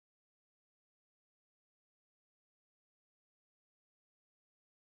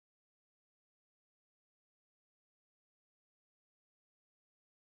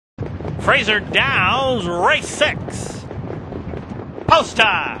Fraser Downs, race 6. Post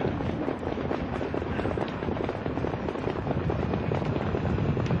time.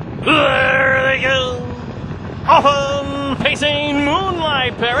 There they go. Often pacing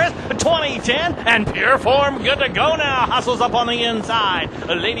Moonlight Paris, 2010, and Pure Form good to go now. Hustles up on the inside.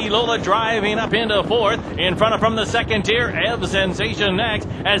 Lady Lola driving up into 4th. In front of from the second tier, Ebb Sensation next.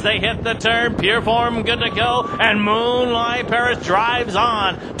 As they hit the turn, Pure Form good to go, and Moonlight Paris drives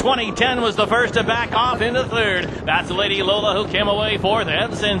on. 2010 was the first to back off into 3rd. That's Lady Lola who came away 4th,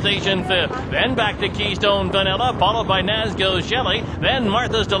 Ebb Sensation 5th. Then back to Keystone Vanilla, followed by Nazgo Shelley. Then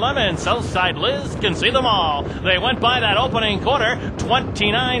Martha's Dilemma and Southside Liz can see them all. They went by that opening quarter,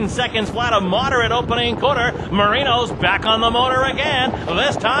 29 seconds flat, a moderate opening quarter. Marino's back on the motor again,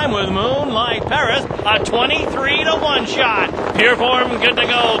 this time with Moonlight Paris, a 23-1 shot. Pure Form good to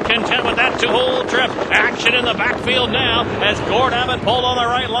go, content with that 2-hole trip. Action in the backfield now as Gord Abbott pulled on the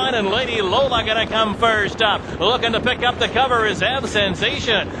right line and Lady Lola gonna come first up. Looking to pick up the cover is Ebb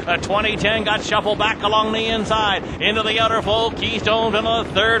Sensation. A 2010 got shuffled back along the inside into the outer fold. Keystone Vanilla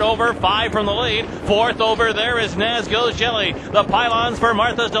 3rd over, 5 from the lead. 4th over there is Nazgo Shelley. The pylons for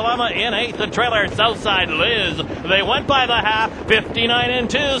Martha's Dilemma in 8th. The trailer Southside Liz. They went by the half,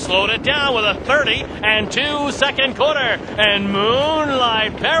 59-2, slowed it down with a 30-2 second quarter. And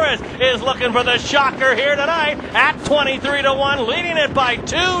Moonlight Paris is looking for the shocker here tonight at 23-1, leading it by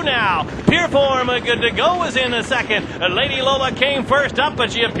 2 now. Pure Form good to go is in the second. Lady Lola came first up,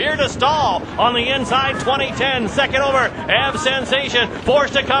 but she appeared to stall on the inside. 2010 second over. Ebb Sensation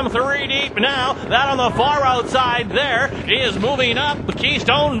forced to come 3 deep now. That on the far outside there is moving up.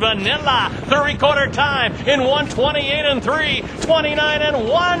 Keystone Vanilla, 3/4 time in 1:28-3,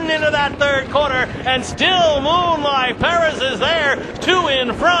 29-1 into that 3rd quarter, and still Moonlight Paris is there, 2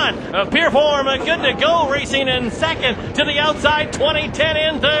 in front. Pure Form good to go, racing in 2nd to the outside. 2010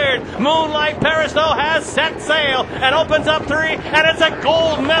 in 3rd. Moonlight Paris though has set sail and opens up 3, and it's a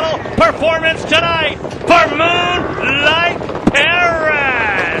gold medal performance tonight for Moonlight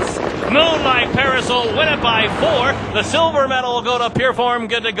Paris. Moonlight Paris will win it by 4. The silver medal will go to Pure Form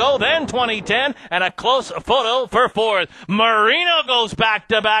good to go, then 2010, and a close photo for 4th. Marino goes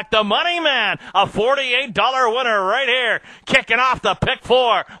back-to-back. The money man, a $48 winner right here, kicking off the pick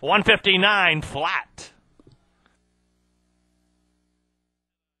 4, 159 flat.